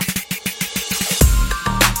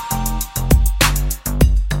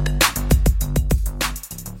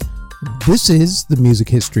This is the Music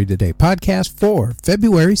History Today podcast for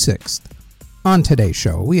February 6th. On today's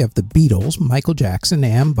show, we have the Beatles, Michael Jackson,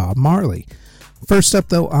 and Bob Marley. First up,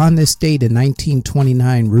 though, on this date in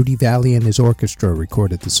 1929, Rudy Vallee and his orchestra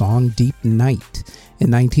recorded the song Deep Night. In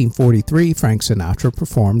 1943, Frank Sinatra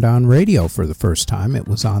performed on radio for the first time. It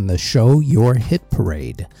was on the show Your Hit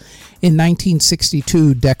Parade. In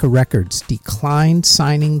 1962, Decca Records declined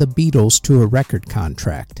signing the Beatles to a record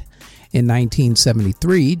contract. In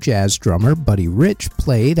 1973, jazz drummer Buddy Rich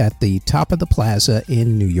played at the Top of the Plaza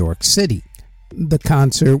in New York City. The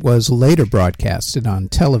concert was later broadcasted on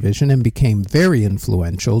television and became very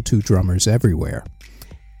influential to drummers everywhere.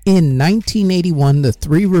 In 1981, the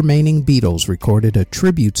three remaining Beatles recorded a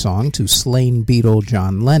tribute song to slain Beatle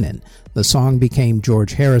John Lennon. The song became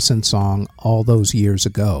George Harrison's song All Those Years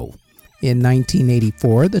Ago. In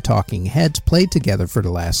 1984, the Talking Heads played together for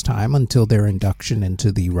the last time until their induction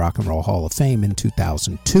into the Rock and Roll Hall of Fame in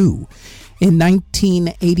 2002. In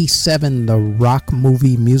 1987, the rock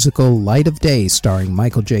movie musical Light of Day, starring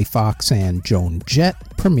Michael J. Fox and Joan Jett,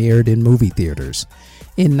 premiered in movie theaters.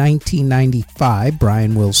 In 1995,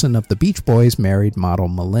 Brian Wilson of the Beach Boys married model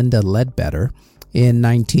Melinda Ledbetter. In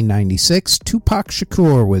 1996, Tupac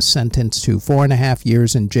Shakur was sentenced to 4.5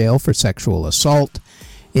 years in jail for sexual assault.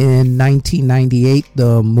 In 1998,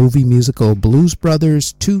 the movie musical Blues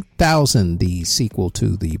Brothers 2000, the sequel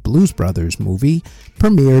to the Blues Brothers movie,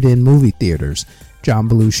 premiered in movie theaters. John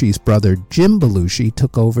Belushi's brother Jim Belushi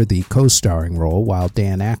took over the co-starring role while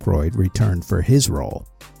Dan Aykroyd returned for his role.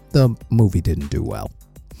 The movie didn't do well.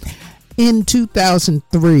 In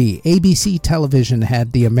 2003, ABC Television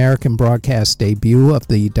had the American broadcast debut of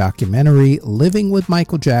the documentary Living with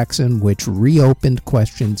Michael Jackson, which reopened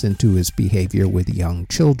questions into his behavior with young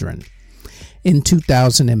children. In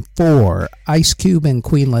 2004, Ice Cube and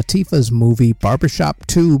Queen Latifah's movie Barbershop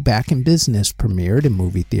 2 Back in Business premiered in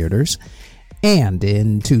movie theaters. And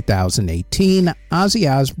in 2018,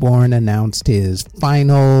 Ozzy Osbourne announced his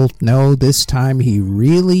this time he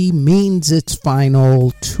really means it's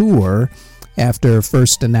final tour after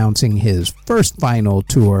first announcing his first final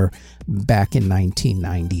tour back in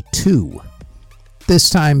 1992.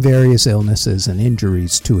 This time, various illnesses and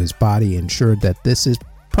injuries to his body ensured that this is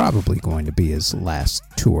probably going to be his last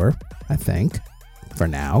tour, I think, for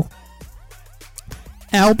now.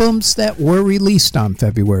 Albums that were released on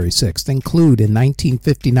February 6th include in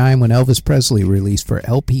 1959 when Elvis Presley released For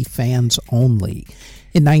LP Fans Only.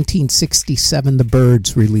 In 1967, The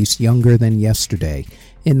Byrds released Younger Than Yesterday.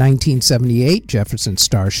 In 1978, Jefferson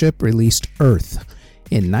Starship released Earth.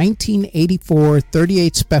 In 1984,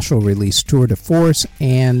 38 Special released Tour de Force,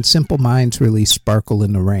 and Simple Minds released Sparkle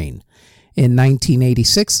in the Rain. In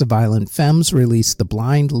 1986, The Violent Femmes released The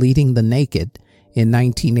Blind Leading the Naked. In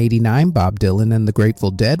 1989, Bob Dylan and the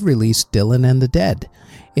Grateful Dead released Dylan and the Dead.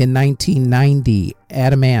 In 1990,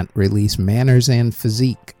 Adam Ant released Manners and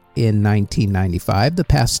Physique. In 1995, The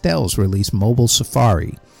Pastels released Mobile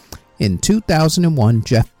Safari. In 2001,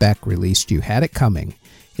 Jeff Beck released You Had It Coming.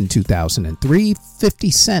 In 2003,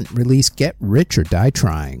 50 Cent released Get Rich or Die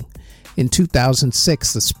Trying. In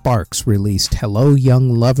 2006, The Sparks released Hello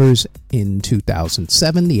Young Lovers. In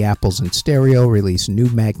 2007, the Apples in Stereo released New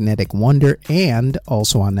Magnetic Wonder, and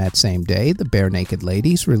also on that same day, the Bare Naked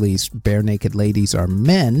Ladies released Bare Naked Ladies Are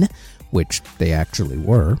Men, which they actually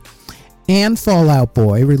were, and Fall Out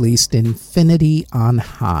Boy released Infinity on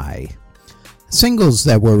High. Singles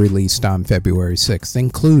that were released on February 6th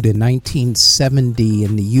include in 1970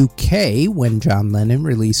 in the UK when John Lennon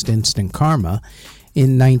released Instant Karma.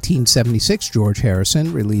 In 1976, George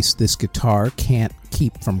Harrison released This Guitar Can't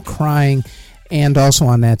Keep From Crying, and also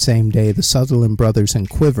on that same day, the Sutherland Brothers and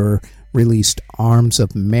Quiver released Arms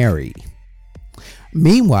of Mary.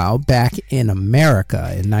 Meanwhile, back in America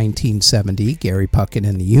in 1970, Gary Puckett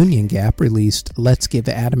and the Union Gap released Let's Give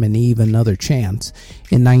Adam and Eve Another Chance.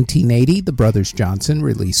 In 1980, the Brothers Johnson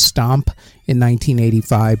released Stomp. In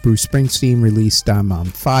 1985, Bruce Springsteen released I'm on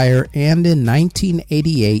Fire, and in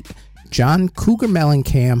 1988, John Cougar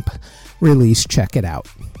Mellencamp released Check It Out.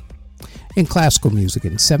 In classical music,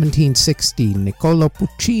 in 1760, Niccolo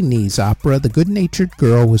Puccini's opera The Good-Natured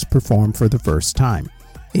Girl was performed for the first time.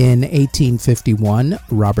 In 1851,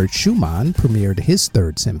 Robert Schumann premiered his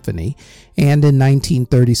Third Symphony, and in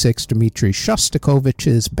 1936, Dmitri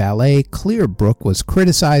Shostakovich's ballet Clearbrook was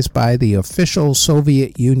criticized by the official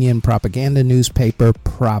Soviet Union propaganda newspaper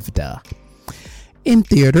Pravda. In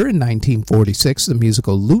theater, in 1946, the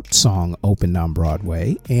musical Lute Song opened on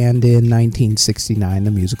Broadway, and in 1969,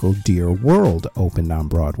 the musical Dear World opened on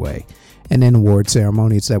Broadway. And in award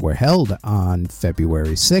ceremonies that were held on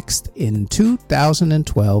February 6th, in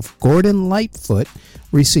 2012, Gordon Lightfoot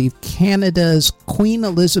received Canada's Queen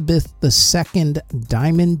Elizabeth II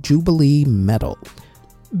Diamond Jubilee Medal.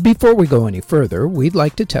 Before we go any further, we'd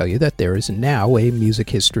like to tell you that there is now a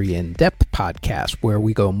Music History In-Depth podcast where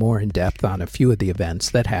we go more in-depth on a few of the events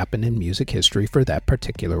that happen in music history for that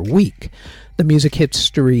particular week. The Music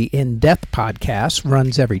History In-Depth podcast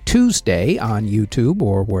runs every Tuesday on YouTube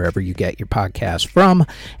or wherever you get your podcasts from,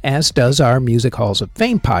 as does our Music Halls of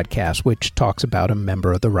Fame podcast, which talks about a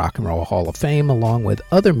member of the Rock and Roll Hall of Fame along with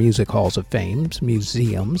other Music Halls of Fame,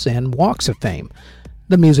 museums, and walks of fame.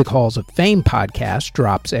 The Music Halls of Fame podcast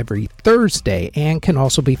drops every Thursday and can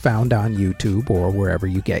also be found on YouTube or wherever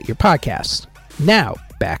you get your podcasts. Now,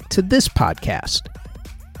 back to this podcast.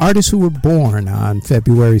 Artists who were born on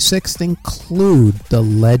February 6th include the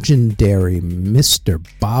legendary Mr.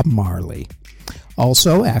 Bob Marley,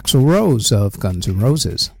 also Axl Rose of Guns N'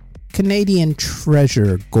 Roses, Canadian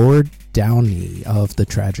treasure Gord Downie of the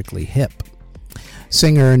Tragically Hip,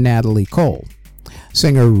 singer Natalie Cole,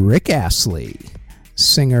 singer Rick Astley,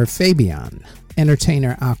 singer Fabian,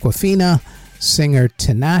 entertainer Aquafina, singer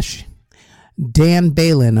Tinashe, Dan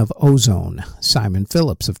Balin of Ozone, Simon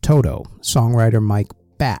Phillips of Toto, songwriter Mike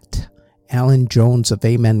Batt, Alan Jones of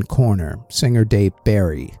Amen Corner, singer Dave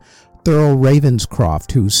Barry, Thurl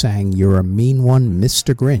Ravenscroft, who sang You're a Mean One,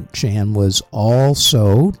 Mr. Grinch, and was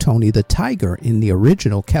also Tony the Tiger in the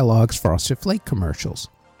original Kellogg's Frosted Flake commercials,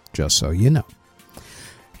 just so you know.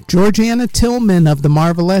 Georgiana Tillman of the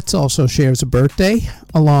Marvelettes also shares a birthday,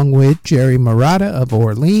 along with Jerry Marotta of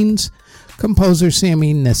Orleans, composer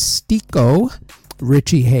Sammy Nestico,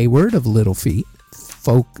 Richie Hayward of Little Feat,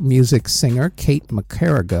 folk music singer Kate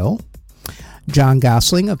McCarrigal, John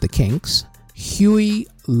Gosling of the Kinks, Huey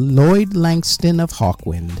Lloyd Langston of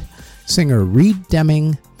Hawkwind, singer Reed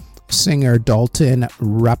Deming, singer Dalton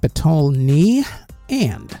Rapatoni,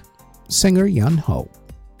 and singer Yun Ho.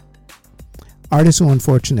 Artists who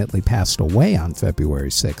unfortunately passed away on February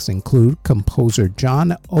 6 include composer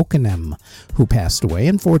John Okenem, who passed away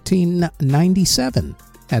in 1497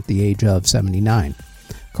 at the age of 79.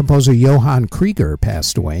 Composer Johann Krieger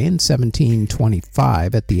passed away in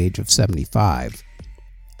 1725 at the age of 75.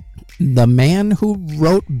 The man who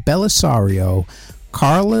wrote Belisario,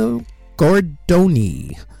 Carlo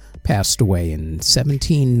Gordoni, passed away in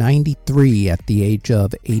 1793 at the age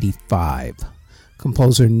of 85.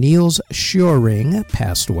 Composer Niels Schuring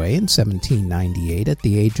passed away in 1798 at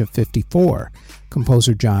the age of 54.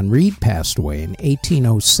 Composer John Reed passed away in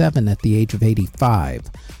 1807 at the age of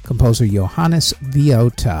 85. Composer Johannes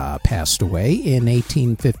Viota passed away in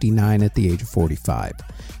 1859 at the age of 45.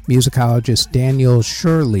 Musicologist Daniel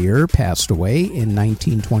Schurlier passed away in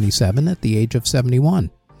 1927 at the age of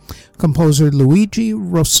 71. Composer Luigi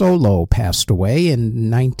Russolo passed away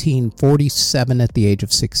in 1947 at the age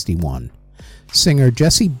of 61. Singer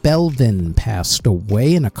Jesse Belvin passed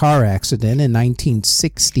away in a car accident in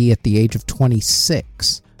 1960 at the age of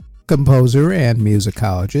 26. Composer and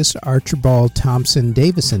musicologist Archibald Thompson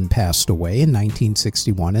Davison passed away in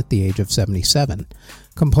 1961 at the age of 77.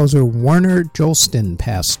 Composer Werner Jolston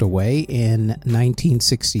passed away in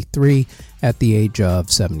 1963 at the age of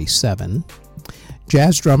 77.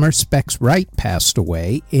 Jazz drummer Specs Wright passed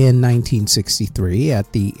away in 1963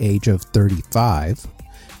 at the age of 35.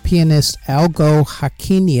 Pianist Algo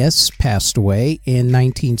Hakinius passed away in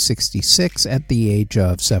 1966 at the age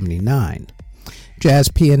of 79. Jazz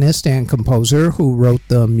pianist and composer who wrote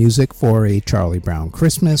the music for A Charlie Brown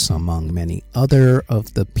Christmas, among many other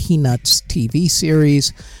of the Peanuts TV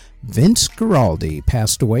series, Vince Guaraldi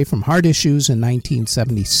passed away from heart issues in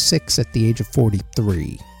 1976 at the age of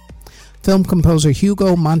 43. Film composer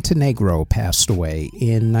Hugo Montenegro passed away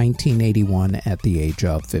in 1981 at the age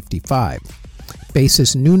of 55.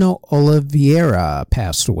 Bassist Nuno Oliveira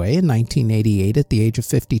passed away in 1988 at the age of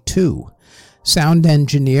 52. Sound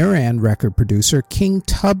engineer and record producer King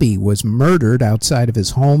Tubby was murdered outside of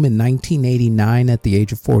his home in 1989 at the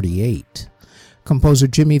age of 48. Composer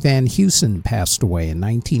Jimmy Van Heusen passed away in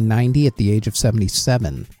 1990 at the age of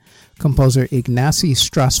 77. Composer Ignacy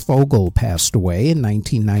Strasvogel passed away in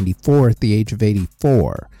 1994 at the age of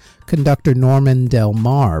 84. Conductor Norman Del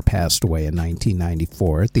Mar passed away in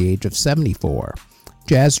 1994 at the age of 74.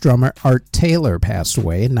 Jazz drummer Art Taylor passed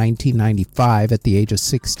away in 1995 at the age of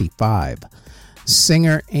 65.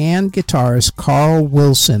 Singer and guitarist Carl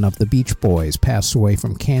Wilson of the Beach Boys passed away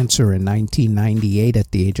from cancer in 1998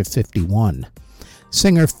 at the age of 51.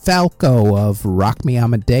 Singer Falco of Rock Me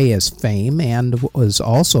Amadeus fame and was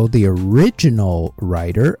also the original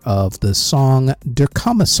writer of the song Der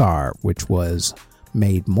Kommissar, which was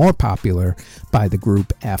made more popular by the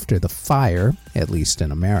group after the fire, at least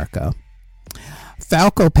in America.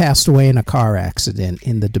 Falco passed away in a car accident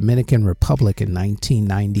in the Dominican Republic in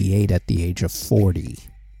 1998 at the age of 40.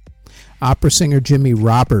 Opera singer Jimmy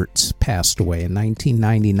Roberts passed away in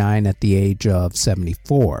 1999 at the age of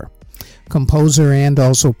 74. Composer and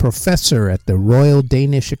also professor at the Royal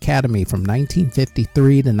Danish Academy from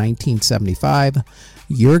 1953 to 1975,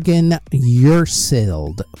 Jürgen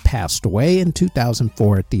Jursild passed away in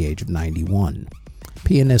 2004 at the age of 91.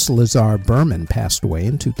 Pianist Lazar Berman passed away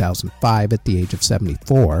in 2005 at the age of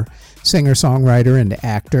 74. Singer-songwriter and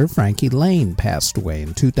actor Frankie Lane passed away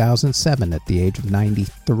in 2007 at the age of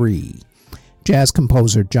 93. Jazz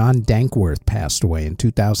composer John Dankworth passed away in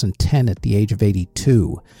 2010 at the age of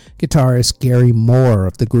 82. Guitarist Gary Moore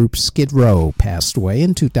of the group Skid Row passed away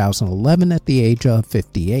in 2011 at the age of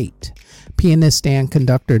 58. Pianist and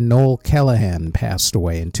conductor Noel Callahan passed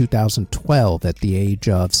away in 2012 at the age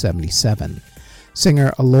of 77.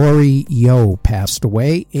 Singer Alori Yo passed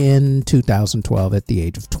away in 2012 at the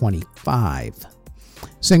age of 25.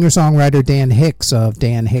 Singer-songwriter Dan Hicks of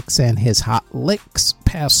Dan Hicks and His Hot Licks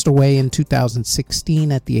passed away in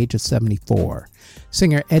 2016 at the age of 74.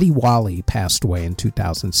 Singer Eddie Wally passed away in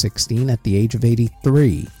 2016 at the age of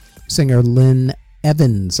 83. Singer Lynn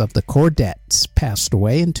Evans of the Chordettes passed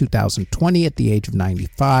away in 2020 at the age of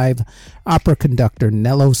 95. Opera conductor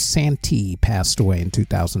Nello Santi passed away in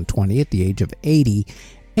 2020 at the age of 80.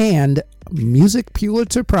 And Music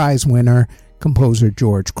Pulitzer Prize winner, composer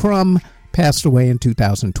George Crumb, passed away in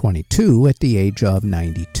 2022 at the age of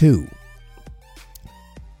 92.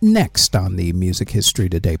 Next on the Music History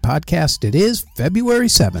Today podcast, it is February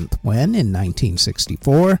 7th when, in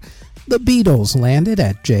 1964, the Beatles landed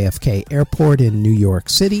at JFK Airport in New York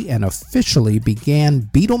City and officially began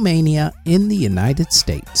Beatlemania in the United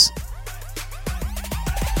States.